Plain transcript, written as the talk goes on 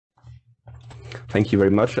Thank you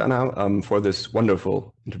very much, Anna, for this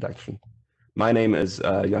wonderful introduction. My name is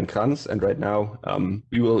Jörn Krantz, and right now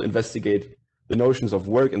we will investigate the notions of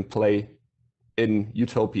work and play in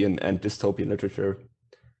utopian and dystopian literature,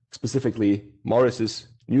 specifically Morris's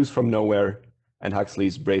News from Nowhere and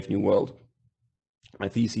Huxley's Brave New World. My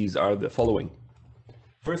theses are the following.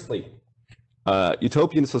 Firstly,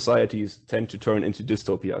 utopian societies tend to turn into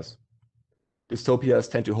dystopias.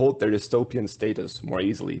 Dystopias tend to hold their dystopian status more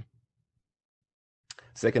easily.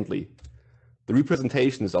 Secondly, the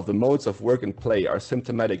representations of the modes of work and play are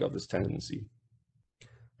symptomatic of this tendency,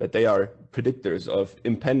 that they are predictors of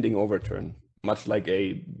impending overturn, much like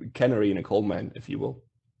a canary in a coal mine, if you will.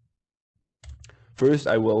 First,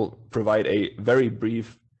 I will provide a very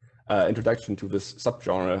brief introduction to this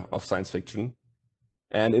subgenre of science fiction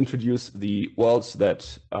and introduce the worlds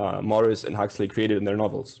that Morris and Huxley created in their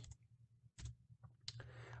novels.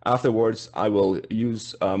 Afterwards, I will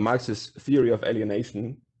use Marx's theory of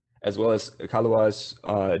alienation as well as Kalua's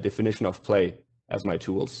definition of play as my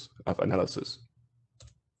tools of analysis.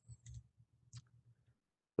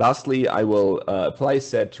 Lastly, I will apply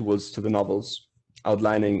said tools to the novels,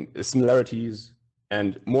 outlining similarities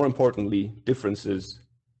and, more importantly, differences,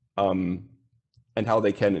 and how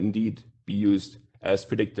they can indeed be used as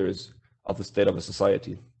predictors of the state of a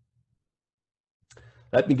society.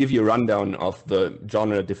 Let me give you a rundown of the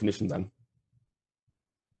genre definition then.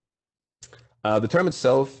 The term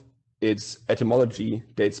itself, its etymology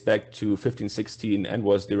dates back to 1516 and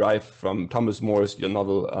was derived from Thomas More's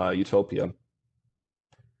novel Utopia.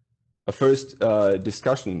 A first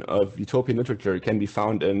discussion of utopian literature can be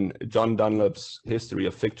found in John Dunlop's History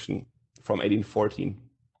of Fiction from 1814.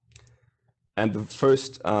 And the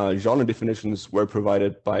first genre definitions were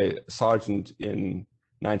provided by Sargent in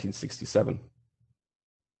 1967.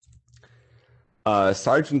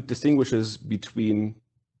 Sargent distinguishes between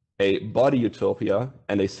a body utopia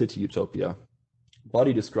and a city utopia.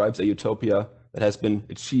 Body describes a utopia that has been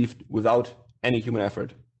achieved without any human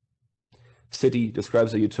effort. City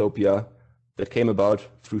describes a utopia that came about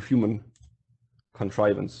through human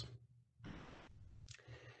contrivance.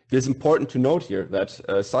 It is important to note here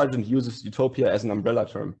that Sargent uses utopia as an umbrella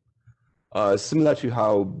term, similar to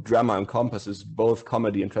how drama encompasses both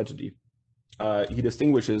comedy and tragedy. He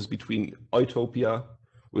distinguishes between utopia,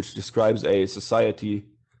 which describes a society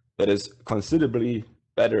that is considerably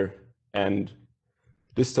better, and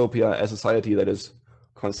dystopia, a society that is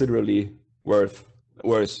considerably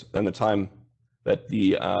worse than the time that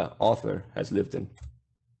the author has lived in.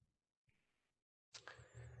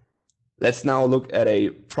 Let's now look at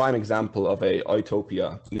a prime example of a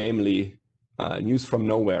utopia, namely News from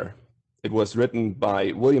Nowhere. It was written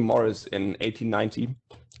by William Morris in 1890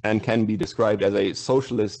 and can be described as a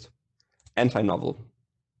socialist anti-novel,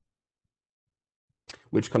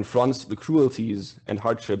 which confronts the cruelties and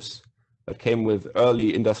hardships that came with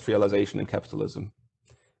early industrialization and capitalism.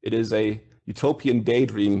 It is a utopian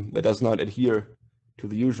daydream that does not adhere to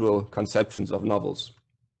the usual conceptions of novels.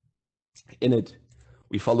 In it,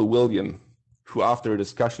 we follow William, who after a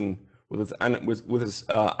discussion with his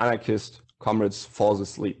anarchist comrades falls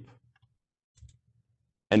asleep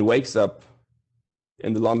and wakes up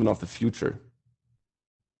in the London of the future.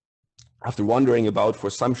 After wandering about for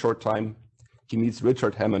some short time, he meets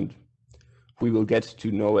Richard Hammond, who we will get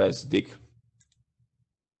to know as Dick.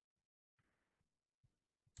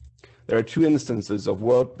 There are two instances of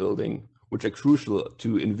world building which are crucial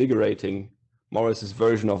to invigorating Morris's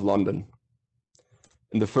version of London.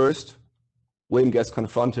 In the first, William gets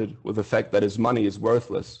confronted with the fact that his money is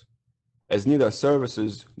worthless, as neither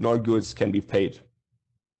services nor goods can be paid,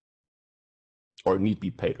 or need be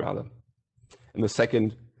paid rather. In the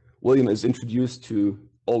second, William is introduced to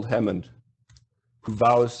old Hammond, who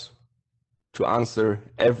vows to answer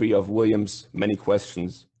every of William's many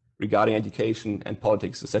questions regarding education and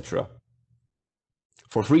politics, etc.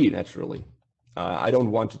 For free, naturally. I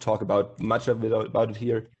don't want to talk about much of it about it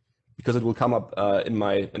here, because it will come up in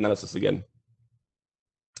my analysis again.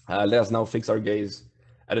 Let us now fix our gaze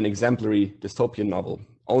at an exemplary dystopian novel,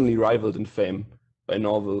 only rivaled in fame by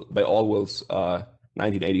Orwell's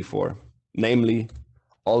 1984, namely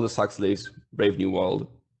Aldous Huxley's Brave New World.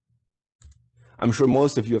 I'm sure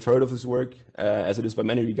most of you have heard of this work, as it is by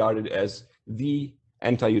many regarded as the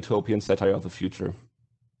anti-utopian satire of the future.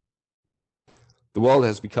 The world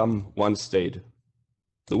has become one state,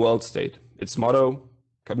 the world state. Its motto,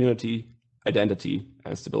 community, identity,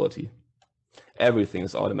 and stability. Everything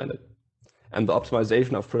is automated, and the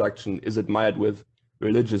optimization of production is admired with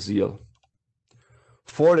religious zeal.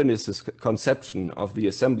 Fordyce's conception of the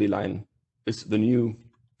assembly line is the new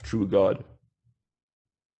true God.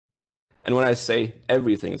 And when I say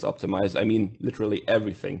everything is optimized, I mean literally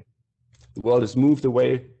everything. The world has moved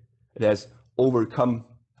away. It has overcome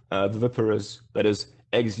the viviparous, that is,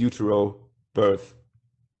 ex utero birth.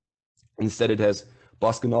 Instead, it has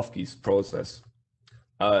Boskanovsky's process.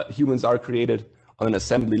 Humans are created on an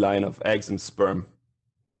assembly line of eggs and sperm.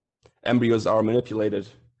 Embryos are manipulated,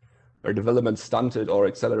 their development stunted or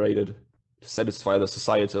accelerated to satisfy the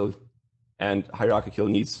societal and hierarchical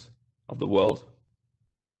needs of the world.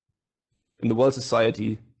 In the world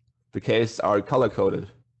society, the castes are color-coded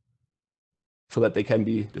so that they can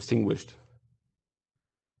be distinguished.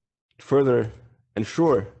 To further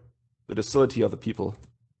ensure the docility of the people,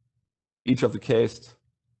 each of the castes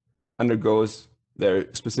undergoes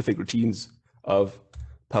their specific routines of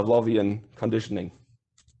Pavlovian conditioning.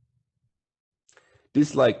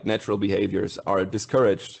 Dislike natural behaviors are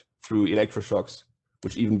discouraged through electroshocks,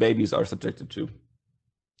 which even babies are subjected to.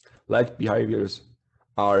 Like behaviors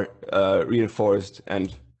are reinforced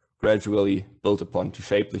and gradually built upon to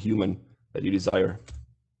shape the human that you desire.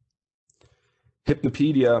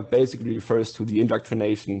 Hypnopedia basically refers to the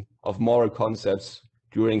indoctrination of moral concepts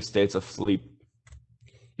during states of sleep.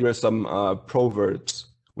 Here are some proverbs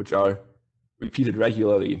which are repeated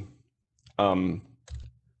regularly. No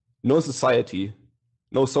society,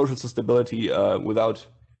 no social stability without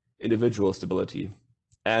individual stability,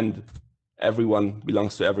 and everyone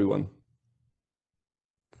belongs to everyone.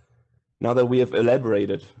 Now that we have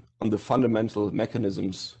elaborated on the fundamental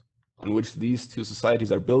mechanisms on which these two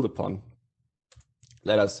societies are built upon,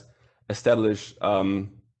 let us establish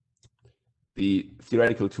the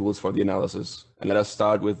theoretical tools for the analysis, and let us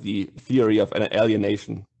start with the theory of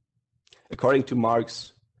alienation. According to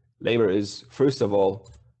Marx, labor is, first of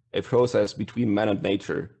all, a process between man and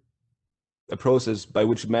nature, a process by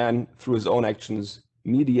which man, through his own actions,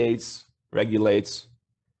 mediates, regulates,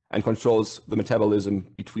 and controls the metabolism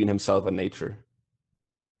between himself and nature.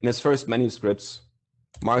 In his first manuscripts,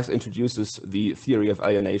 Marx introduces the theory of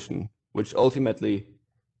alienation, which ultimately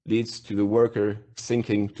leads to the worker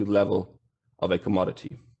sinking to the level of a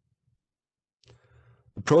commodity.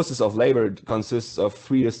 The process of labor consists of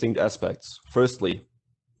three distinct aspects. Firstly,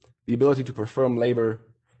 the ability to perform labor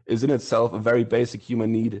is in itself a very basic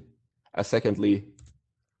human need. As secondly,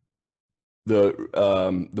 the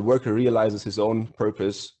worker realizes his own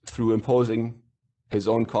purpose through imposing his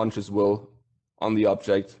own conscious will on the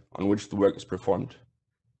object on which the work is performed.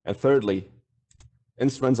 And thirdly,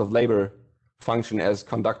 instruments of labor function as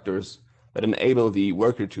conductors that enable the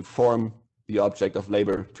worker to form the object of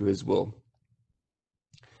labor to his will.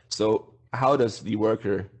 So how does the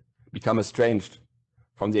worker become estranged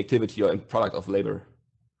from the activity and product of labor?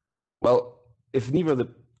 Well, if neither the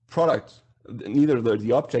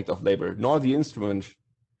object of labor nor the instrument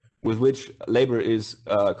with which labor is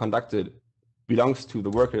conducted belongs to the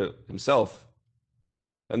worker himself,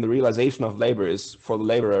 then the realization of labor is for the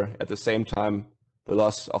laborer at the same time the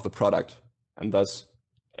loss of the product, and thus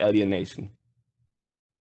alienation.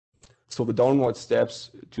 So the downward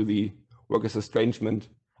steps to the worker's estrangement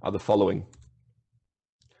are the following.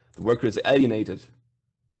 The worker is alienated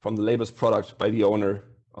from the labor's product by the owner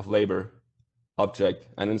of labor, object,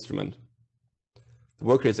 and instrument. The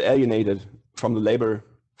worker is alienated from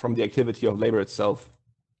the activity of labor itself.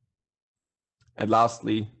 And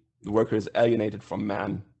lastly, the worker is alienated from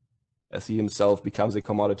man, as he himself becomes a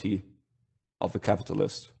commodity of the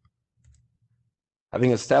capitalist.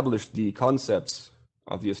 Having established the concepts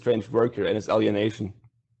of the estranged worker and his alienation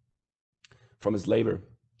from his labor,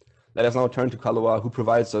 let us now turn to Calois, who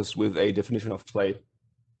provides us with a definition of play.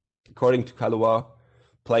 According to Calois,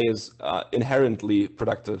 play is inherently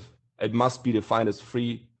productive. It must be defined as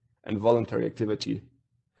free and voluntary activity,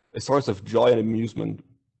 a source of joy and amusement.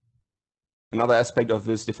 Another aspect of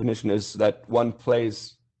this definition is that one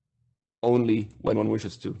plays only when one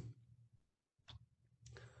wishes to.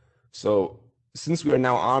 So, since we are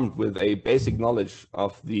now armed with a basic knowledge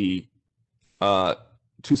of the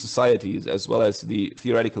two societies as well as the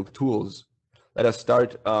theoretical tools, let us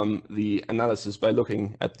start the analysis by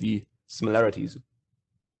looking at the similarities.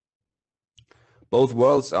 Both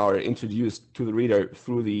worlds are introduced to the reader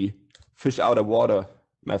through the fish out of water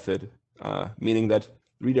method, meaning that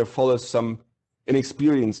the reader follows some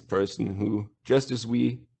inexperienced person who, just as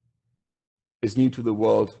we, is new to the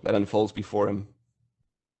world that unfolds before him.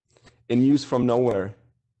 In News from Nowhere,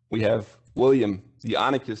 we have William, the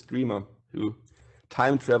anarchist dreamer, who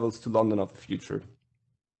time travels to London of the future.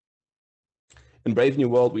 In Brave New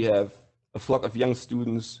World, we have a flock of young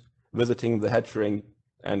students visiting the hatchery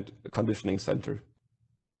and conditioning center.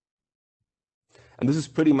 And this is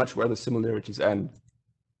pretty much where the similarities end.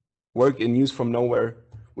 Work in News from Nowhere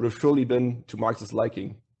would have surely been to Marx's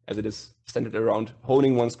liking, as it is centered around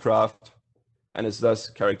honing one's craft and is thus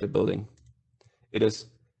character building. It is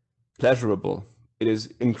pleasurable. It is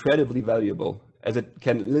incredibly valuable, as it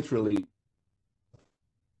can literally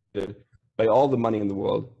by all the money in the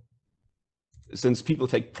world. Since people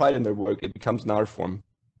take pride in their work, it becomes an art form.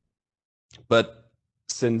 But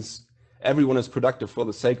since everyone is productive for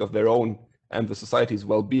the sake of their own and the society's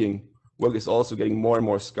well-being, work is also getting more and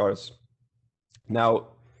more scarce. Now,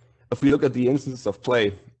 if we look at the instance of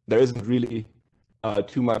play, there isn't really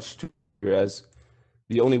too much to here, as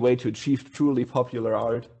the only way to achieve truly popular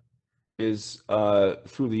art is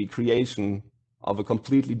through the creation of a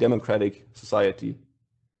completely democratic society.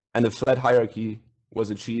 And a flat hierarchy was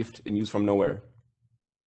achieved in use from nowhere.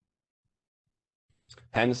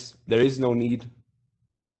 Hence, there is no need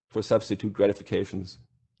for substitute gratifications.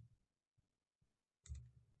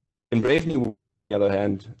 In Brave New World, on the other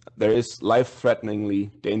hand, there is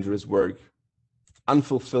life-threateningly dangerous work,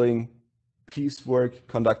 unfulfilling piecework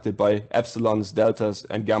conducted by epsilons, deltas,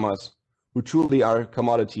 and gammas, who truly are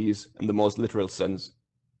commodities in the most literal sense.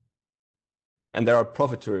 And there are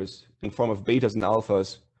profiteers in form of betas and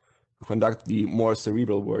alphas who conduct the more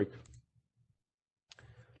cerebral work.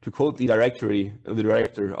 To quote the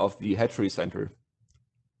director of the Hatchery Center,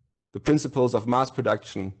 the principles of mass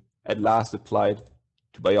production at last applied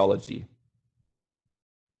to biology.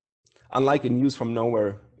 Unlike in Use from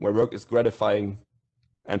Nowhere, where work is gratifying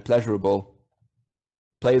and pleasurable,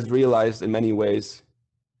 play is realized in many ways,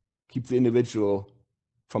 keep the individual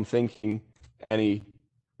from thinking any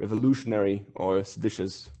revolutionary or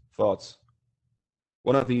seditious thoughts.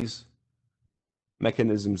 One of these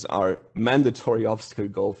mechanisms are mandatory obstacle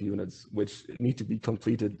golf units, which need to be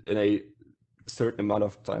completed in a certain amount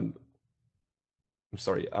of time. I'm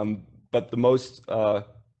sorry, but the most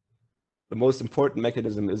important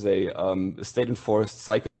mechanism is a state-enforced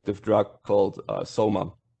psychoactive drug called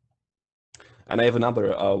soma. And I have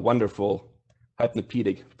another wonderful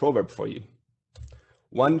hypnopedic proverb for you.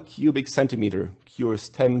 1 cubic centimeter cures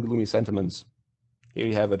 10 gloomy sentiments. Here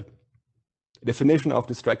you have it. A definition of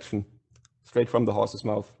distraction, straight from the horse's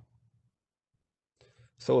mouth.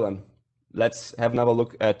 So then, let's have another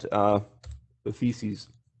look at the theses.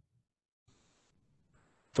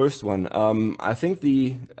 First one, I think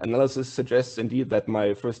the analysis suggests indeed that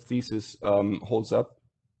my first thesis holds up.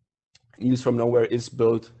 Use from Nowhere is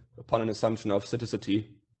built upon an assumption of staticity.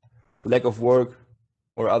 The lack of work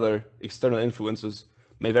or other external influences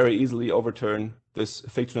may very easily overturn this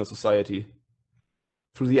fictional society.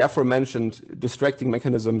 Through the aforementioned distracting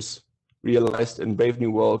mechanisms realized in Brave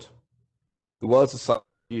New World, the world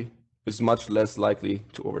society is much less likely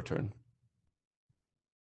to overturn.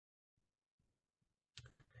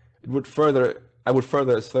 I would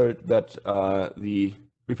further assert that the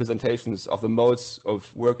representations of the modes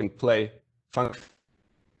of work and play function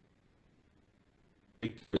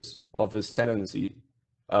of this tendency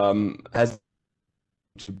has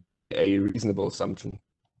to be a reasonable assumption,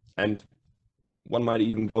 and one might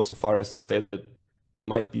even go so far as to say that it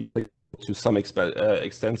might be to some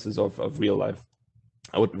extensions of real life.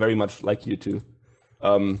 I would very much like you to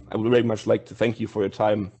thank you for your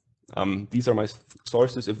time. These are my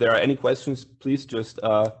sources. If there are any questions, please just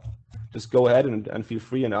go ahead and feel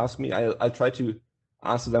free and ask me. I'll try to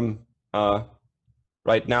answer them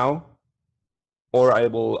right now, or I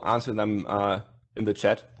will answer them in the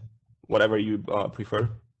chat, whatever you prefer.